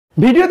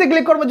ভিডিওতে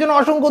ক্লিক করার জন্য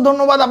অসংখ্য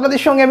ধন্যবাদ।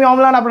 আপনাদের সঙ্গে আমি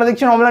অমলান, আপনারা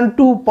দেখছেন অমলান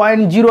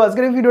 2.0।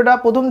 আজকের এই ভিডিওটা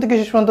প্রথম থেকে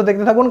শেষ পর্যন্ত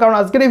দেখতে থাকুন, কারণ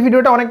আজকের এই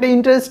ভিডিওটা অনেকটা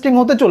ইন্টারেস্টিং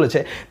হতে চলেছে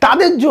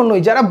তাদের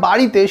জন্যই যারা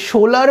বাড়িতে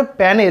সোলার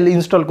প্যানেল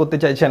ইনস্টল করতে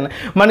চাইছেন।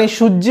 মানে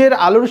সূর্যের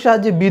আলোর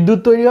সাহায্যে বিদ্যুৎ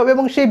তৈরি হবে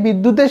এবং সেই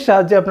বিদ্যুতের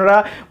সাহায্যে আপনারা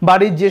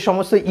বাড়ির যে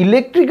সমস্ত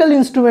ইলেকট্রিক্যাল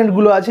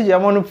ইনস্ট্রুমেন্টগুলো আছে,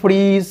 যেমন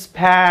ফ্রিজ,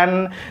 ফ্যান,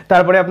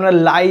 তারপরে আপনার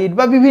লাইট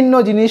বা বিভিন্ন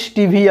জিনিস,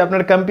 টিভি,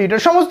 আপনার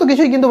কম্পিউটার, সমস্ত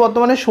কিছুই কিন্তু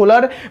বর্তমানে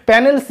সোলার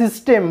প্যানেল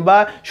সিস্টেম বা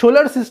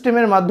সোলার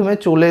সিস্টেমের মাধ্যমে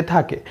চলে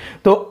থাকে।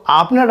 তো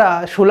আপনারা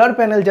সোলার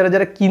প্যানেল যারা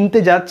যারা কিনতে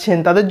যাচ্ছেন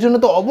তাদের জন্য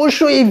তো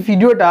অবশ্যই এই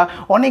ভিডিওটা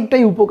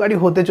অনেকটাই উপকারী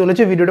হতে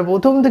চলেছে। ভিডিওটা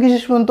প্রথম থেকে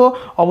শেষ পর্যন্ত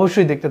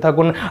অবশ্যই দেখতে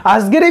থাকুন।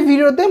 আজকের এই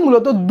ভিডিওতে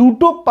মূলত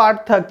দুটো পার্ট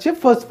থাকছে।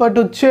 ফার্স্ট পার্ট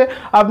হচ্ছে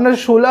আপনার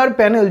সোলার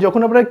প্যানেল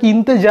যখন আপনারা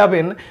কিনতে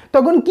যাবেন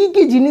তখন কি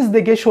কি জিনিস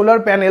দেখে সোলার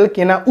প্যানেল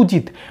কেনা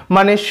উচিত,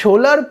 মানে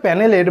সোলার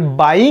প্যানেলের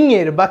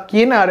বাইংয়ের বা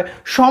কেনার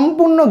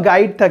সম্পূর্ণ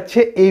গাইড থাকছে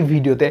এই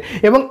ভিডিওতে।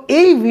 এবং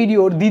এই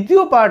ভিডিওর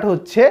দ্বিতীয় পার্ট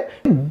হচ্ছে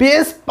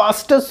বেস্ট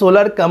 5টা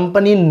সোলার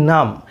কোম্পানির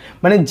নাম,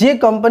 মানে যে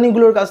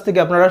কোম্পানিগুলোর কাছ থেকে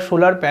আপনারা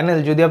সোলার প্যানেল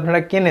যদি আপনারা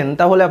কেনেন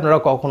তাহলে আপনারা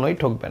কখনোই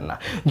ঠকবেন না।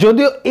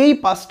 যদিও এই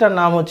 5টার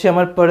নাম হচ্ছে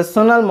আমার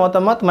পার্সোনাল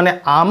মতামত, মানে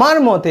আমার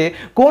মতে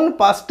কোন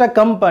 5টা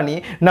কোম্পানি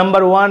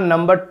নাম্বার 1,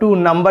 নাম্বার 2,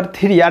 নাম্বার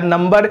 3 আর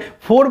নাম্বার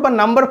 4 বা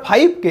নাম্বার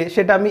 5কে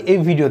সেটা আমি এই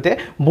ভিডিওতে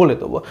বলে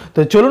দেবো। তো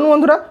চলুন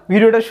বন্ধুরা,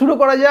 ভিডিওটা শুরু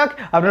করা যাক।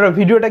 আপনারা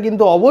ভিডিওটা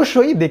কিন্তু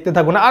অবশ্যই দেখতে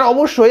থাকুন আর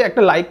অবশ্যই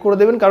একটা লাইক করে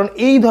দেবেন, কারণ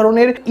এই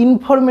ধরনের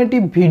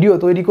ইনফরমেটিভ ভিডিও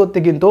তৈরি করতে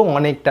কিন্তু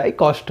অনেকটাই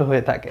কষ্ট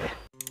হয়ে থাকে।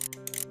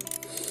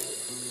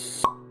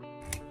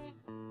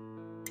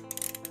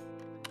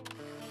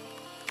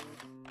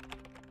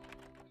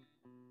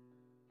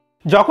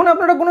 যখন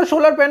আপনারা কোনো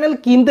সোলার প্যানেল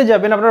কিনতে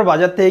যাবেন, আপনারা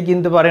বাজার থেকে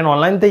কিনতে পারেন,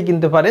 অনলাইন থেকে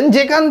কিনতে পারেন,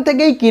 যেখান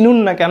থেকেই কিনুন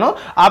না কেন,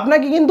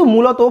 আপনাকে কিন্তু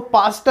মূলত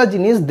 5টা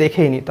জিনিস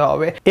দেখেই নিতে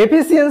হবে: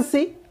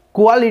 এফিসিয়েন্সি,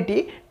 কোয়ালিটি,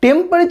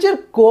 টেম্পারেচার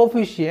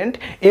কোএফিসিয়েন্ট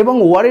এবং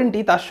ওয়ারেন্টি।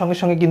 তার সঙ্গে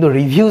সঙ্গে কিন্তু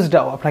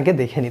রিভিউজটাও আপনাকে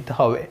দেখে নিতে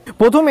হবে।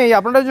 প্রথমেই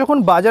আপনারা যখন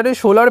বাজারে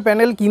সোলার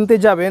প্যানেল কিনতে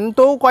যাবেন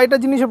তো কয়টা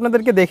জিনিস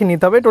আপনাদেরকে দেখে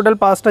নিতে হবে। টোটাল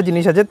 5টা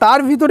জিনিস আছে। তার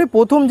ভিতরে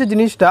প্রথম যে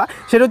জিনিসটা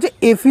সেটা হচ্ছে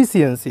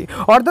এফিসিয়েন্সি,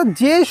 অর্থাৎ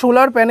যে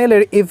সোলার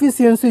প্যানেলের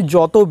এফিসিয়েন্সি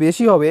যত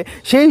বেশি হবে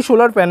সেই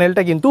সোলার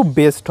প্যানেলটা কিন্তু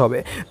বেস্ট হবে।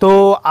 তো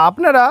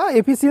আপনারা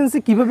এফিসিয়েন্সি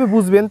কিভাবে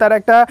বুঝবেন তার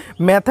একটা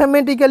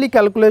ম্যাথামেটিক্যালি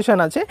ক্যালকুলেশন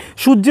আছে।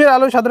 সূর্যের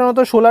আলো সাধারণত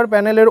সোলার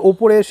প্যানেলের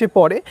ওপরে এসে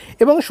পড়ে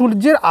এবং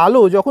সূর্যের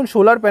আলো যখন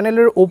সোলার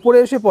প্যানেলের ওপরে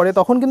এসে পড়ে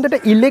তখন কিন্তু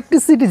একটা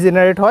ইলেকট্রিসিটি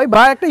জেনারেট হয়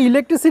বা একটা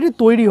ইলেকট্রিসিটি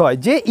তৈরি হয়,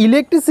 যে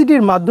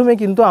ইলেকট্রিসিটির মাধ্যমে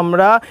কিন্তু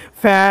আমরা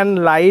ফ্যান,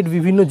 লাইট,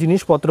 বিভিন্ন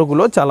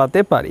জিনিসপত্রগুলো চালাতে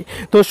পারি।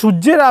 তো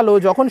সূর্যের আলো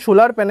যখন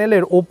সোলার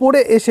প্যানেলের ওপরে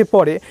এসে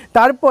পড়ে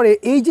তারপরে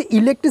এই যে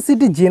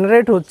ইলেকট্রিসিটি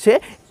জেনারেট হচ্ছে,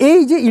 এই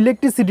যে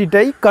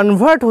ইলেকট্রিসিটিটাই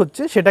কনভার্ট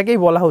হচ্ছে, সেটাকেই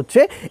বলা হচ্ছে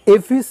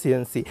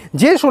এফিসিয়েন্সি।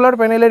 যে সোলার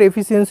প্যানেলের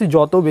এফিসিয়েন্সি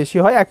যত বেশি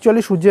হয়,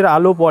 অ্যাকচুয়ালি সূর্যের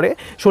আলো পড়ে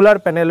সোলার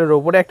প্যানেলের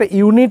ওপরে একটা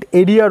ইউনিট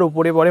এরিয়ার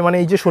ওপরে পড়ে, মানে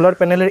এই যে সোলার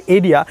প্যানেলের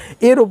এরিয়া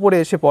এর ওপরে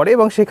এসে পড়ে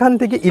এবং সেখান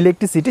থেকে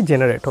ইলেকট্রিসিটি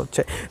জেনারেট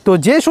হচ্ছে। তো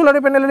যে সোলার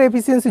প্যানেলের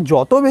এফিসিয়েন্সি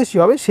যত বেশি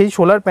হবে সেই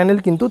সোলার প্যানেল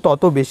কিন্তু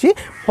তত বেশি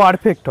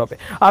পারফেক্ট হবে।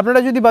 আপনারা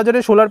যদি বাজারে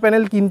সোলার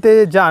প্যানেল কিনতে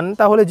যান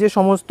তাহলে যে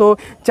সমস্ত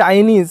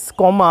চাইনিজ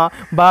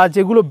বা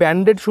যেগুলো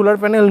ব্র্যান্ডেড সোলার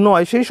প্যানেল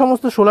নয় সেই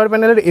সমস্ত সোলার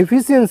প্যানেলের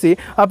এফিসিয়েন্সি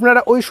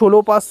আপনারা ওই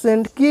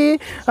 16% কি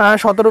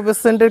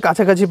 17%-এর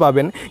কাছাকাছি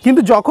পাবেন।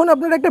 কিন্তু যখন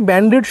আপনারা একটা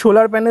ব্র্যান্ডেড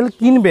সোলার প্যানেল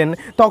কিনবেন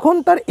তখন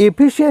তার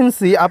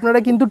এফিসিয়েন্সি আপনারা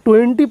কিন্তু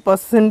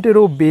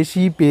 20%-এরও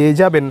বেশি পেয়ে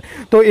যাবেন।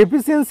 তো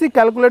এফিসিয়েন্সি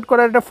ক্যালকুলেট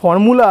করার একটা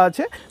ফর্মুলা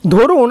আছে।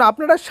 ধরুন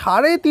আপনারা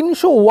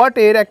 350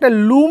 ওয়াটের একটা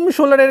লুম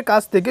সোলারের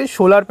কাছ থেকে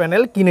সোলার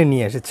প্যানেল কিনে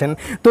নিয়ে এসেছেন,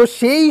 তো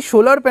সেই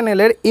সোলার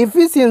প্যানেলের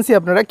এফিসিয়েন্সি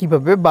আপনারা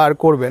কিভাবে বার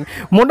করবেন,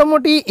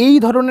 মোটামুটি এই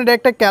ধরনের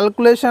একটা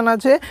ক্যালকুলেশন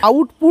আছে।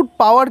 আউটপুট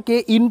পাওয়ারকে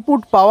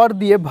ইনপুট পাওয়ার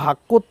দিয়ে ভাগ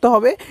করতে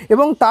হবে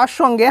এবং তার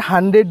সঙ্গে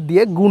 100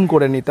 দিয়ে গুণ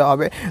করে নিতে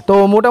হবে। তো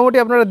মোটামুটি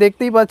আপনারা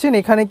দেখতেই পাচ্ছেন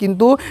এখানে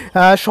কিন্তু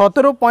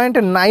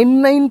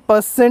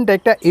 17.99%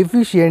 একটা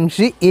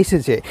এফিসিয়েন্সি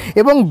এসেছে।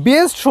 এবং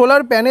বেস্ট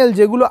সোলার প্যানেল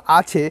যেগুলো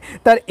আছে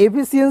তার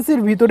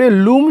এফিসিয়েন্সির ভিতরে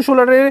লুম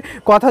সোলারের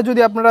কথা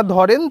যদি আপনারা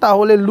ধরেন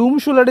তাহলে লুম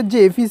সোলারের যে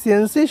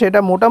এফিসিয়েন্সি সেটা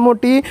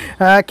মোটামুটি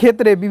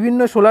ক্ষেত্রে বিভিন্ন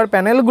সোলার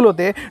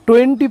প্যানেলগুলোতে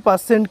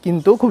 20%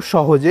 কিন্তু খুব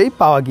সহজেই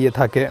পাওয়া গিয়ে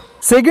থাকে।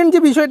 সেকেন্ড যে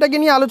বিষয়টাকে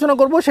নিয়ে আলোচনা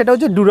করব সেটা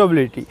হচ্ছে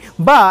ডিউরেবিলিটি,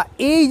 বা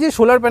এই যে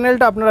সোলার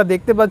প্যানেলটা আপনারা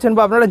দেখতে পাচ্ছেন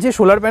বা আপনারা যে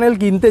সোলার প্যানেল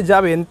কিনতে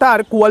যাবেন তার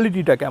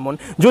কোয়ালিটিটা কেমন।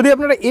 যদি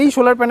আপনারা এই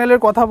সোলার প্যানেলের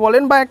কথা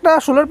বলেন বা একটা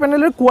সোলার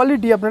প্যানেলের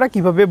কোয়ালিটি আপনারা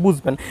কিভাবে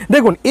বুঝবেন,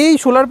 দেখুন এই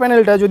সোলার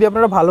প্যানেলটা যদি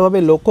আপনারা ভালোভাবে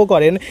লক্ষ্য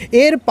করেন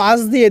এর পাশ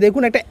দিয়ে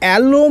দেখুন একটা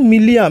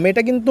অ্যালুমিনিয়াম,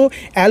 এটা কিন্তু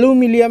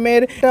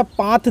অ্যালুমিনিয়ামের একটা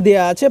পাত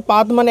দেওয়া আছে।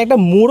 পাত মানে একটা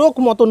মোড়ক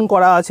মতন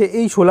করা আছে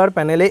এই সোলার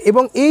প্যানেলে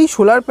এবং এই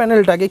সোলার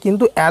প্যানেলটাকে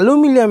কিন্তু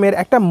অ্যালুমিনিয়ামের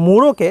একটা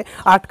মোড়কে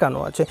আটকানো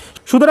আছে।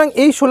 সুতরাং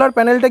এই সোলার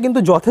প্যানেলটা কিন্তু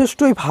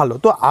যথেষ্টই ভালো।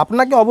 তো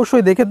আপনাকে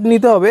অবশ্যই দেখে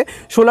নিতে হবে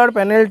সোলার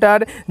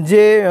প্যানেলটার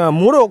যে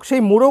মোড়ক,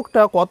 সেই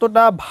মোড়কটা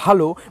কতটা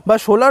ভালো, বা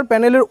সোলার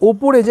প্যানেলের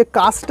ওপরে যে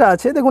কাঁচটা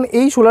আছে, দেখুন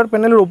এই সোলার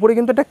প্যানেলের ওপরে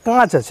কিন্তু একটা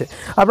কাঁচ আছে।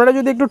 আপনারা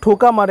যদি একটু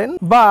ঠোকা মারেন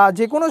বা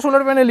যে কোনো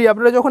সোলার প্যানেলই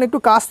আপনারা যখন একটু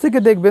কাছ থেকে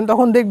দেখবেন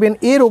তখন দেখবেন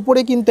এর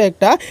ওপরে কিন্তু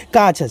একটা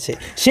কাঁচ আছে।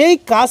 সেই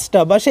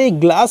কাঁচটা বা সেই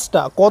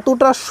গ্লাসটা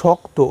কতটা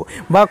শক্ত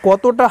বা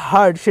কতটা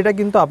হার্ড সেটা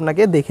কিন্তু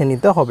আপনাকে দেখে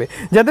নিতে হবে,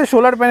 যাতে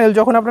সোলার প্যানেল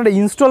যখন আপনারা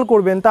ইনস্টল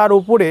করবেন তার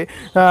উপরে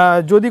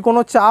যদি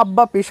কোনো চাপ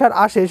বা প্রেশার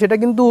আসে সেটা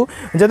কিন্তু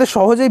যাতে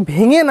সহজেই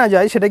ভেঙে না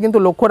যায় সেটা কিন্তু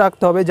লক্ষ্য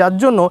রাখতে হবে। যার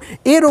জন্য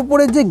এর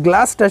ওপরে যে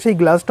গ্লাসটা, সেই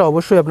গ্লাসটা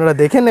অবশ্যই আপনারা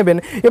দেখে নেবেন।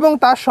 এবং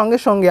তার সঙ্গে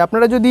সঙ্গে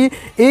আপনারা যদি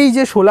এই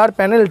যে সোলার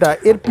প্যানেলটা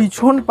এর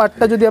পিছন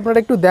পার্টটা যদি আপনারা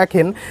একটু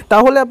দেখেন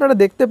তাহলে আপনারা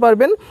দেখতে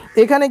পারবেন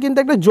এখানে কিন্তু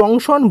একটা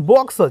জংশন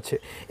বক্স আছে,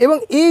 এবং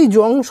এই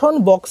জংশন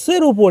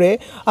বক্সের উপরে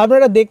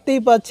আপনারা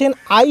দেখতেই পাচ্ছেন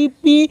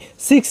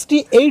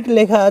IP68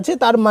 লেখা আছে।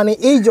 তার মানে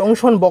এই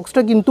জংশন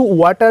বক্সটা কিন্তু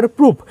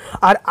ওয়াটারপ্রুফ।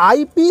 আর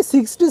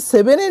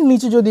IP67 এর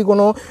নিচে যদি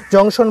কোনো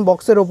জংশন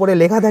বক্সের ওপরে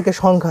লেখা থাকে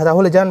সংখ্যা,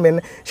 তাহলে জানবেন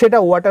সেটা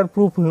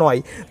ওয়াটারপ্রুফ নয়।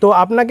 তো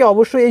আপনাকে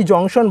অবশ্যই এই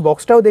জংশন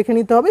বক্সটাও দেখে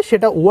নিতে হবে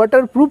সেটা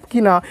ওয়াটারপ্রুফ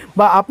কিনা,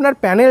 বা আপনার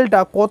প্যানেলটা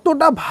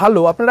কতটা ভালো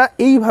আপনারা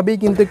এইভাবেই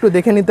কিন্তু একটু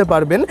দেখে নিতে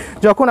পারবেন।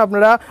 যখন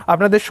আপনারা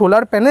আপনাদের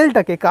সোলার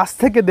প্যানেলটাকে কাছ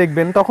থেকে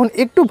দেখবেন তখন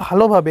একটু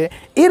ভালোভাবে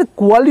এর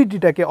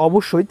কোয়ালিটিটাকে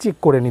অবশ্যই চেক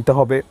করে নিতে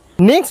হবে।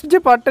 নেক্সট যে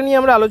পার্টটা নিয়ে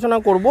আমরা আলোচনা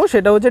করব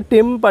সেটা হচ্ছে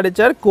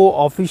টেম্পারেচার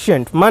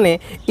কোঅফিশিয়েন্ট। মানে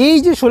এই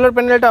যে সোলার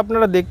প্যানেলটা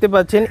আপনারা দেখতে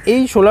পাচ্ছেন,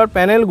 এই সোলার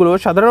প্যানেলগুলো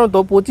সাধারণত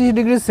 25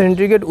 ডিগ্রি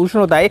সেন্টিগ্রেড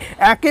উষ্ণতায়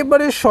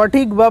একেবারে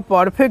সঠিক বা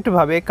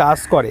পারফেক্টভাবে কাজ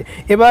করে।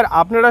 এবার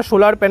আপনারা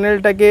সোলার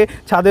প্যানেলটাকে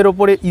ছাদের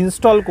ওপরে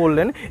ইনস্টল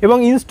করলেন, এবং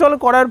ইনস্টল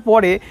করার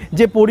পরে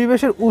যে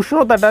পরিবেশের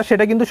উষ্ণতাটা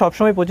সেটা কিন্তু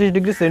সবসময় 25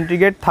 ডিগ্রি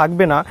সেন্টিগ্রেড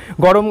থাকবে না,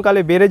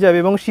 গরমকালে বেড়ে যাবে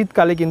এবং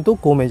শীতকালে কিন্তু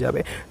কমে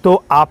যাবে। তো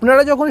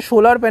আপনারা যখন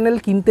সোলার প্যানেল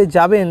কিনতে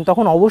যাবেন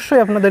তখন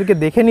অবশ্যই আপনাদেরকে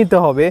দেখে নিতে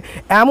হবে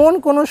এমন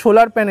কোনো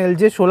সোলার প্যানেল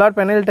যে সোলার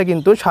প্যানেলটা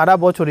কিন্তু সারা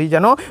বছরই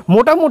যেন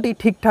মোটামুটি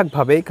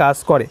ঠিকঠাকভাবে কাজ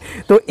করে।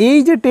 তো এই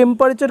যে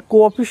টেম্পারেচার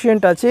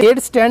কোঅফিশিয়েন্ট আছে এর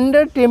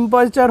স্ট্যান্ডার্ড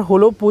টেম্পারেচার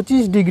হলো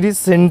 25 ডিগ্রি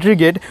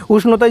সেন্টিগ্রেড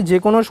উষ্ণতায় যে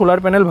কোনো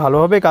সোলার প্যানেল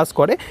ভালোভাবে কাজ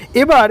করে।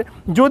 এবার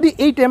যদি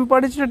এই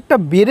টেম্পারেচারটা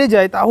বেড়ে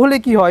যায় তাহলে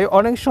কি হয়,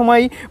 অনেক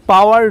সময়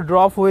পাওয়ার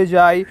ড্রপ হয়ে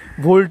যায়,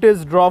 ভোল্টেজ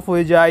ড্রপ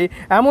হয়ে যায়,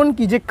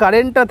 এমনকি যে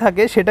কারেন্টটা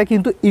থাকে সেটা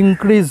কিন্তু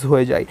ইনক্রিজ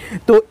হয়ে যায়।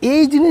 তো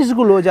এই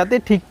জিনিসগুলো যাতে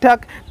ঠিকঠাক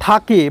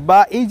থাকে বা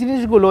এই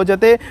জিনিসগুলো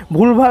যাতে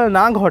ভুলভাল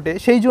না ঘটে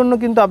সেই জন্য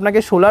কিন্তু আপনাকে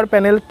সোলার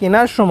প্যানেল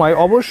কেনার সময়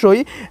অবশ্যই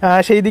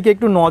সেই দিকে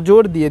একটু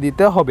নজর দিয়ে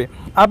দিতে হবে।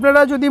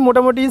 আপনারা যদি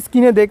মোটামুটি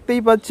স্ক্রিনে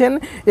দেখতেই পাচ্ছেন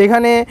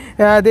এখানে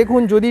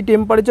দেখুন, যদি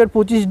টেম্পারেচার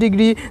 25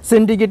 ডিগ্রি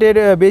সেন্টিগ্রেডের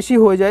বেশি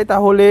হয়ে যায়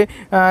তাহলে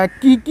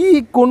কি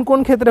কোন কোন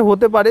ক্ষেত্রে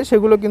হতে পারে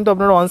সেগুলো কিন্তু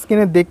আপনারা অন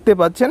স্ক্রিনে দেখতে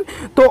পাচ্ছেন।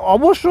 তো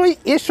অবশ্যই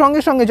এর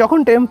সঙ্গে সঙ্গে যখন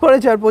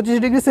টেম্পারেচার 25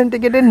 ডিগ্রি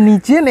সেন্টিগ্রেডের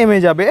নিচে নেমে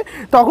যাবে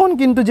তখন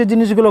কিন্তু যে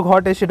জিনিসগুলো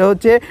ঘটে সেটা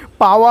হচ্ছে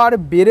পাওয়ার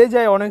বেড়ে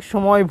যায় অনেক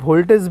সময়,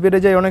 ভোল্টেজ বেড়ে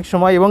যায় অনেক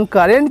সময়, এবং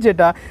কারেন্ট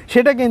যেটা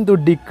সেটা কিন্তু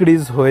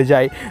ডিক্রিজ হয়ে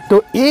যায়। তো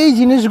এই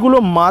জিনিসগুলো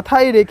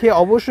মাথায় রেখে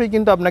অবশ্যই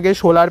কিন্তু আপনাকে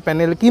সোলার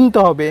প্যানেল কিনতে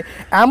হবে।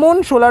 এমন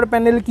সোলার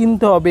প্যানেল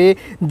কিনতে হবে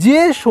যে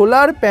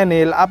সোলার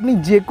প্যানেল আপনি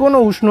যে কোনো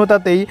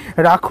উষ্ণতাতেই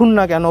রাখুন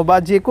না কেন বা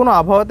যে কোনো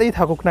আবহাওয়াতেই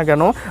থাকুক না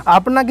কেন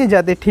আপনাকে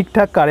যাতে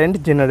ঠিকঠাক কারেন্ট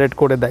জেনারেট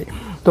করে দেয়।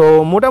 তো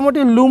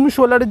মোটামুটি লুম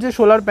সোলারের যে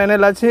সোলার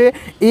প্যানেল আছে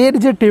এর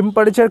যে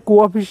টেম্পারেচার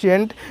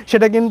কোঅফিশিয়েন্ট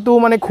সেটা কিন্তু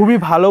মানে খুবই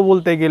ভালো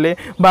বলতে গেলে,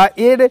 বা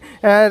এর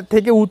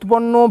থেকে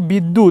উৎপন্ন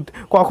বিদ্যুৎ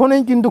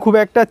কখনোই কিন্তু খুব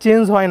একটা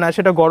চেঞ্জ হয় না,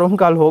 সেটা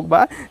গরমকাল হোক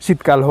বা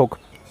শীতকাল হোক।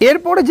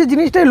 এরপরে যে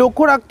জিনিসটাই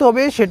লক্ষ্য রাখতে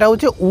হবে সেটা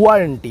হচ্ছে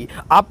ওয়ারেন্টি।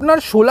 আপনার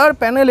সোলার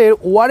প্যানেলের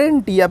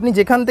ওয়ারেন্টি আপনি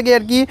যেখান থেকে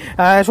আর কি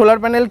সোলার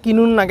প্যানেল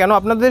কিনুন না কেন,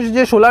 আপনাদের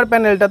যে সোলার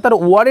প্যানেলটা তার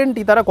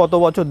ওয়ারেন্টি তারা কত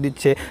বছর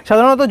দিচ্ছে।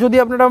 সাধারণত যদি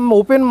আপনারা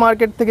ওপেন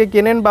মার্কেট থেকে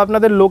কেনেন বা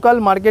আপনাদের লোকাল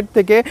মার্কেট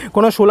থেকে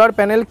কোনো সোলার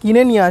প্যানেল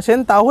কিনে নিয়ে আসেন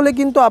তাহলে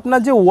কিন্তু আপনার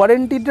যে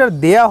ওয়ারেন্টিটা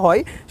দেয়া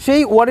হয়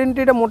সেই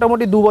ওয়ারেন্টিটা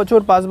মোটামুটি 2 বছর,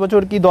 5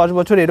 বছর কি 10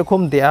 বছর এরকম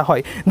দেয়া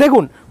হয়।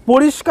 দেখুন,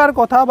 পরিষ্কার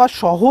কথা বা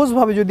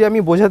সহজভাবে যদি আমি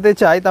বোঝাতে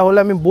চাই তাহলে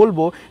আমি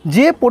বলবো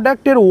যে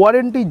প্রোডাক্টের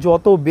ওয়ারেন্টি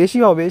যত বেশি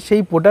হবে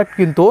সেই প্রোডাক্ট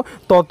কিন্তু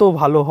তত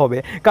ভালো হবে,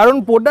 কারণ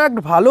প্রোডাক্ট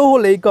ভালো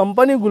হলেই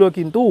কোম্পানিগুলো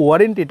কিন্তু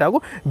ওয়ারেন্টিটাও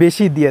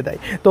বেশি দিয়ে দেয়।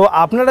 তো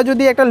আপনারা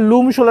যদি একটা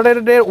লুম সোলারের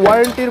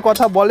ওয়ারেন্টির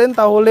কথা বলেন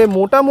তাহলে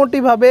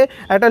মোটামুটিভাবে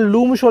একটা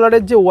লুম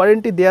সোলারের যে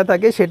ওয়ারেন্টি দেয়া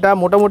থাকে সেটা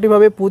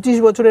মোটামুটিভাবে 25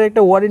 বছরের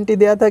একটা ওয়ারেন্টি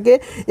দেয়া থাকে।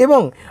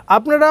 এবং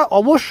আপনারা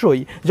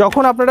অবশ্যই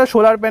যখন আপনারা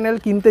সোলার প্যানেল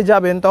কিনতে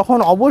যাবেন তখন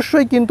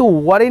অবশ্যই কিন্তু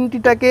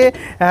ওয়ারেন্টিটাকে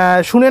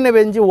শুনে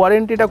নেবেন যে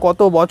ওয়ারেন্টিটা কত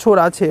বছর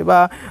আছে বা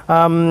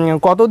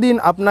কতদিন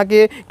আপনাকে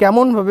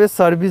কেমনভাবে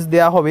সার্ভিস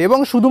দেওয়া হবে। এবং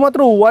শুধুমাত্র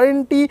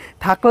ওয়ারেন্টি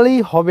থাকলেই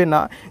হবে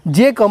না,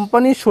 যে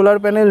কোম্পানির সোলার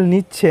প্যানেল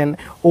নিচ্ছেন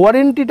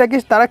ওয়ারেন্টিটাকে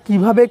তারা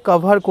কিভাবে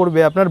কভার করবে,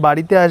 আপনার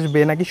বাড়িতে আসবে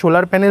নাকি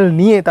সোলার প্যানেল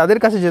নিয়ে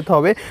তাদের কাছে যেতে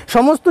হবে,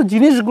 সমস্ত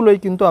জিনিসগুলোই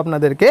কিন্তু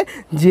আপনাদেরকে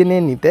জেনে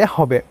নিতে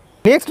হবে।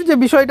 নেক্সট যে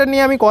বিষয়টা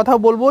নিয়ে আমি কথা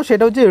বলবো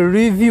সেটা হচ্ছে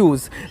রিভিউজ।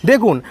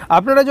 দেখুন,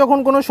 আপনারা যখন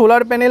কোনো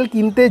সোলার প্যানেল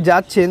কিনতে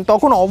যাচ্ছেন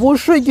তখন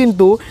অবশ্যই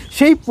কিন্তু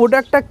সেই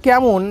প্রোডাক্টটা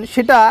কেমন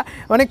সেটা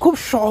মানে খুব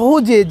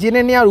সহজে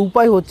জেনে নেওয়ার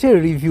উপায় হচ্ছে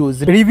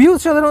রিভিউজ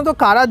সাধারণত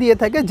কারা দিয়ে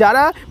থাকে?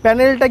 যারা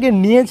প্যানেলটাকে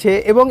নিয়েছে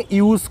এবং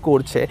ইউজ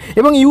করছে,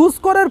 এবং ইউজ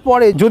করার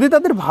পরে যদি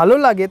তাদের ভালো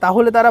লাগে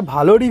তাহলে তারা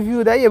ভালো রিভিউ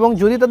দেয়, এবং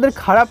যদি তাদের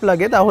খারাপ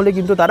লাগে তাহলে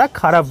কিন্তু তারা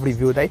খারাপ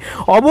রিভিউ দেয়।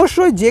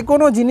 অবশ্যই যে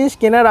কোনো জিনিস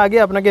কেনার আগে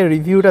আপনাকে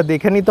রিভিউটা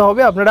দেখে নিতে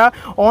হবে। আপনারা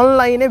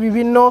অনলাইনে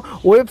বিভিন্ন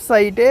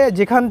ওয়েবসাইটে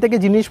যেখান থেকে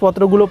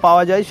জিনিসপত্রগুলো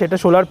পাওয়া যায়, সেটা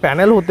সোলার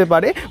প্যানেল হতে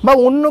পারে বা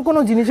অন্য কোনো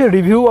জিনিসের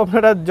রিভিউ,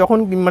 আপনারা যখন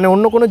মানে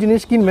অন্য কোনো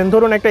জিনিস কিনবেন,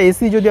 ধরুন একটা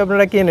এসি যদি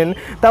আপনারা কেনেন,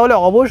 তাহলে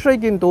অবশ্যই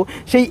কিন্তু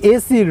সেই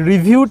এসির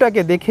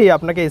রিভিউটাকে দেখেই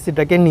আপনাকে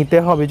এসিটাকে নিতে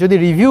হবে। যদি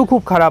রিভিউ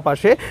খুব খারাপ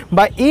আসে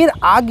বা এর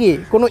আগে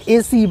কোনো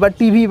এসি বা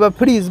টিভি বা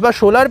ফ্রিজ বা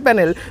সোলার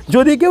প্যানেল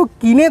যদি কেউ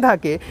কিনে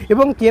থাকে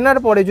এবং কেনার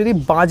পরে যদি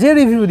বাজে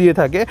রিভিউ দিয়ে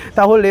থাকে,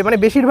 তাহলে মানে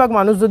বেশিরভাগ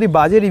মানুষ যদি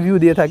বাজে রিভিউ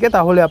দিয়ে থাকে,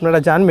 তাহলে আপনারা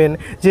জানবেন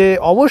যে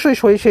অবশ্যই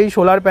সেই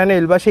সোলার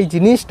প্যানেল বা সেই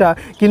জিনিসটা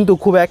কিন্তু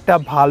খুব একটা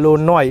ভালো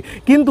নয়।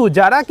 কিন্তু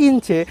যারা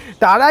কিনছে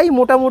তারাই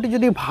মোটামুটি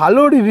যদি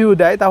ভালো রিভিউ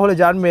দেয়, তাহলে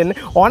জানবেন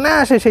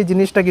অনায়াসে সেই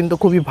জিনিসটা কিন্তু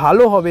খুবই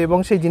ভালো হবে এবং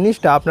সেই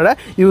জিনিসটা আপনারা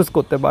ইউজ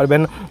করতে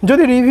পারবেন।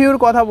 যদি রিভিউর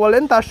কথা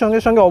বলেন, তার সঙ্গে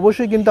সঙ্গে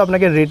অবশ্যই কিন্তু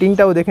আপনাকে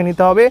রেটিংটাও দেখে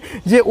নিতে হবে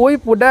যে ওই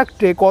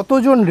প্রোডাক্টে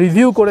কতজন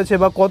রিভিউ করেছে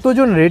বা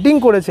কতজন রেটিং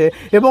করেছে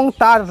এবং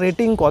তার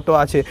রেটিং কত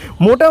আছে।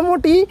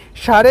 মোটামুটি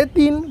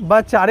 3.5 বা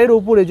 4-এর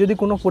উপরে যদি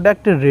কোনো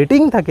প্রোডাক্টের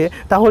রেটিং থাকে,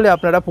 তাহলে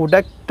আপনারা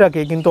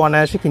প্রোডাক্টটাকে কিন্তু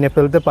অনায়াসে কিনে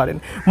ফেলতে পারেন।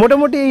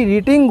 মোটামুটি এই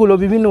রেটিংগুলো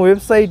বিভিন্ন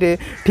ওয়েবসাইটে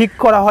ঠিক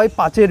করা হয়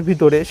 5-এর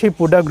ভিতরে, সেই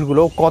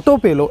প্রোডাক্টগুলো কত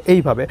পেলো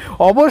এইভাবে।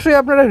 অবশ্যই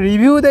আপনারা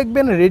রিভিউ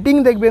দেখবেন, রেটিং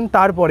দেখবেন,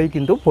 তারপরেই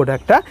কিন্তু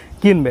প্রোডাক্টটা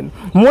কিনবেন।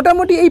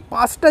 মোটামুটি এই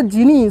 5টা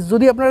জিনিস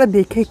যদি আপনারা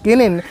দেখে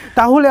কেনেন,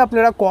 তাহলে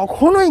আপনারা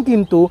কখনোই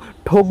কিন্তু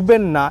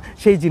ঠকবেন না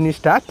সেই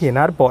জিনিসটা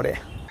কেনার পরে।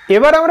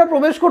 এবার আমরা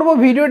প্রবেশ করব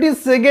ভিডিওটির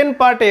সেকেন্ড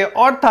পার্টে,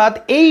 অর্থাৎ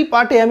এই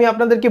পার্টে আমি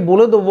আপনাদেরকে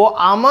বলে দেবো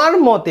আমার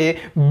মতে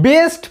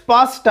বেস্ট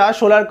 5টা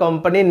সোলার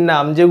কোম্পানির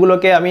নাম,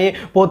 যেগুলোকে আমি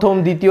প্রথম,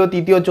 দ্বিতীয়,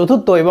 তৃতীয়,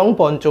 চতুর্থ এবং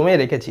পঞ্চমে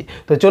রেখেছি।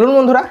 তো চলুন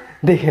বন্ধুরা,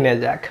 দেখে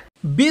নেওয়া যাক।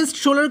 বেস্ট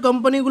সোলার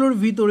কোম্পানিগুলোর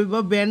ভিতরে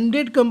বা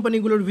ব্র্যান্ডেড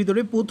কোম্পানিগুলোর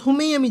ভিতরে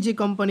প্রথমেই আমি যে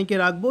কোম্পানিকে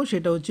রাখবো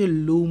সেটা হচ্ছে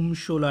লুম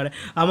সোলার।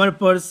 আমার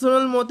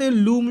পার্সোনাল মতে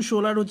লুম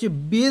সোলার হচ্ছে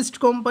বেস্ট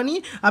কোম্পানি।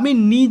 আমি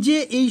নিজে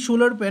এই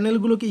সোলার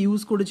প্যানেলগুলোকে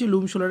ইউজ করেছি,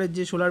 লুম সোলারের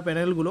যে সোলার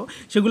প্যানেলগুলো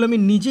সেগুলো আমি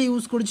নিজে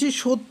ইউজ করেছি,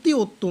 সত্যি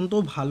অত্যন্ত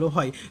ভালো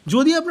হয়।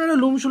 যদি আপনারা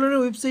লুম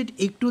সোলারের ওয়েবসাইট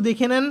একটু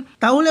দেখে নেন,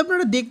 তাহলে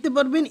আপনারা দেখতে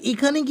পারবেন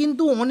এখানে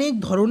কিন্তু অনেক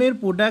ধরনের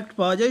প্রোডাক্ট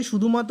পাওয়া যায়।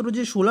 শুধুমাত্র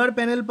যে সোলার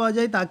প্যানেল পাওয়া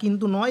যায় তা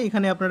কিন্তু নয়,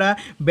 এখানে আপনারা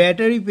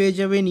ব্যাটারি পেয়ে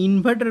যাবেন,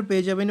 ইনভার্টার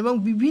পেয়ে যাবেন এবং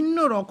বিভিন্ন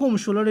রকম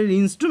সোলারের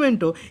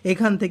ইনস্ট্রুমেন্টও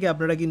এখান থেকে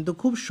আপনারা কিন্তু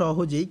খুব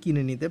সহজেই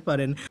কিনে নিতে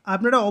পারেন।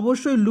 আপনারা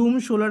অবশ্যই লুম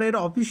সোলারের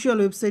অফিসিয়াল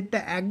ওয়েবসাইটটা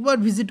একবার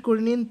ভিজিট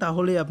করে নিন,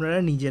 তাহলে আপনারা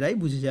নিজেরাই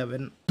বুঝে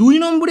যাবেন। 2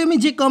 নম্বরে আমি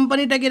যে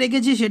কোম্পানিটাকে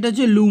রেখেছি সেটা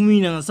হচ্ছে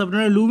লুমিনাস।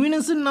 আপনারা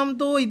লুমিনাসের নাম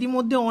তো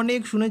ইতিমধ্যে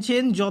অনেক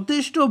শুনেছেন,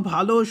 যথেষ্ট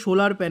ভালো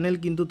সোলার প্যানেল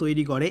কিন্তু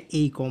তৈরি করে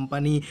এই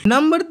কোম্পানি।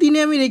 নাম্বার 3-এ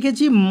আমি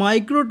রেখেছি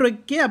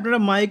মাইক্রোটেককে। আপনারা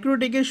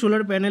মাইক্রোটেকের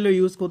সোলার প্যানেলও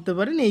ইউজ করতে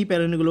পারেন, এই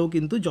প্যানেলগুলোও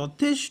কিন্তু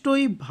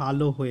যথেষ্টই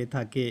ভালো হয়ে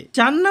থাকে।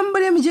 4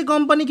 নম্বরে আমি যে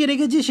কোম্পানিকে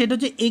রেখেছি সেটা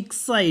হচ্ছে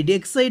এক্সাইড।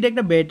 এক্সাইড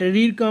একটা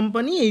ব্যাটারির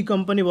কোম্পানি। এই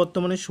কোম্পানি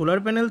বর্তমানে সোলার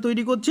প্যানেল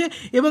তৈরি করছে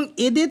এবং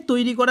এদের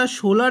তৈরি করা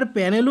সোলার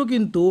প্যানেলও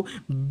কিন্তু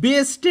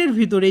বেস্টের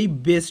ভিতরেই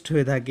বেস্ট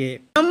হয়ে থাকে।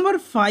 নাম্বার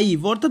 5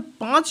 অর্থাৎ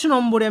 5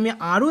 নম্বরে আমি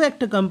আরও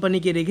একটা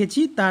কোম্পানিকে রেখেছি,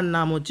 তার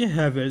নাম হচ্ছে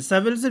হ্যাভেলস।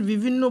 হ্যাভেলসের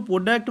বিভিন্ন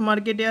প্রোডাক্ট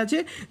মার্কেটে আছে,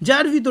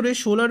 যার ভিতরে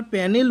সোলার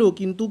প্যানেলও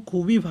কিন্তু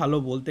খুবই ভালো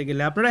বলতে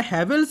গেলে। আপনারা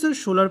হ্যাভেলসের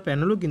সোলার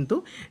প্যানেলও কিন্তু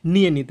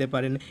নিয়ে নিতে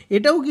পারেন,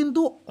 এটাও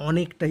কিন্তু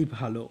অনেকটাই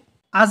ভালো।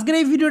 আজকের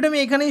এই ভিডিওটা আমি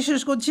এখানেই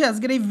শেষ করছি।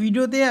 আজকের এই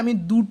ভিডিওতে আমি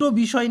দুটো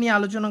বিষয় নিয়ে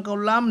আলোচনা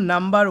করলাম।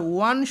 নাম্বার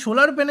 1,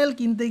 সোলার প্যানেল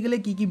কিনতে গেলে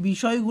কী কী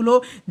বিষয়গুলো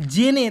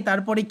জেনে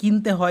তারপরে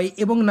কিনতে হয়,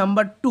 এবং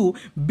number 2,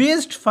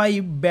 best 5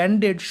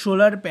 branded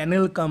solar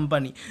panel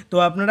company. তো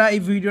আপনারা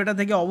এই ভিডিওটা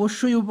থেকে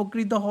অবশ্যই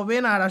উপকৃত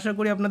হবেন, আর আশা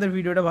করি আপনাদের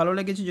ভিডিওটা ভালো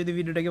লেগেছে। যদি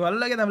ভিডিওটাকে ভালো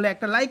লাগে তাহলে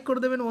একটা লাইক করে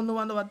দেবেন,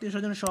 বন্ধুবান্ধব, আত্মীয়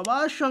স্বজন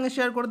সবার সঙ্গে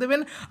শেয়ার করে দেবেন।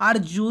 আর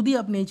যদি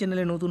আপনি এই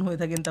চ্যানেলে নতুন হয়ে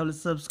থাকেন তাহলে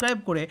সাবস্ক্রাইব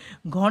করে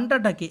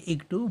ঘন্টাটাকে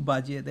একটু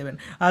বাজিয়ে দেবেন।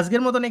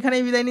 আজকের মতন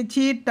এখানেই বিদায় নিচ্ছি।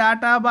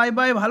 Tata, bye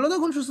bye. ভালো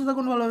থাকুন, সুস্থ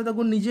থাকুন, ভালোভাবে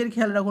থাকুন, নিজের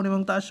খেয়াল রাখুন এবং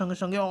তার সঙ্গে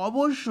সঙ্গে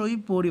অবশ্যই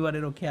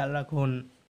পরিবারেরও খেয়াল রাখুন।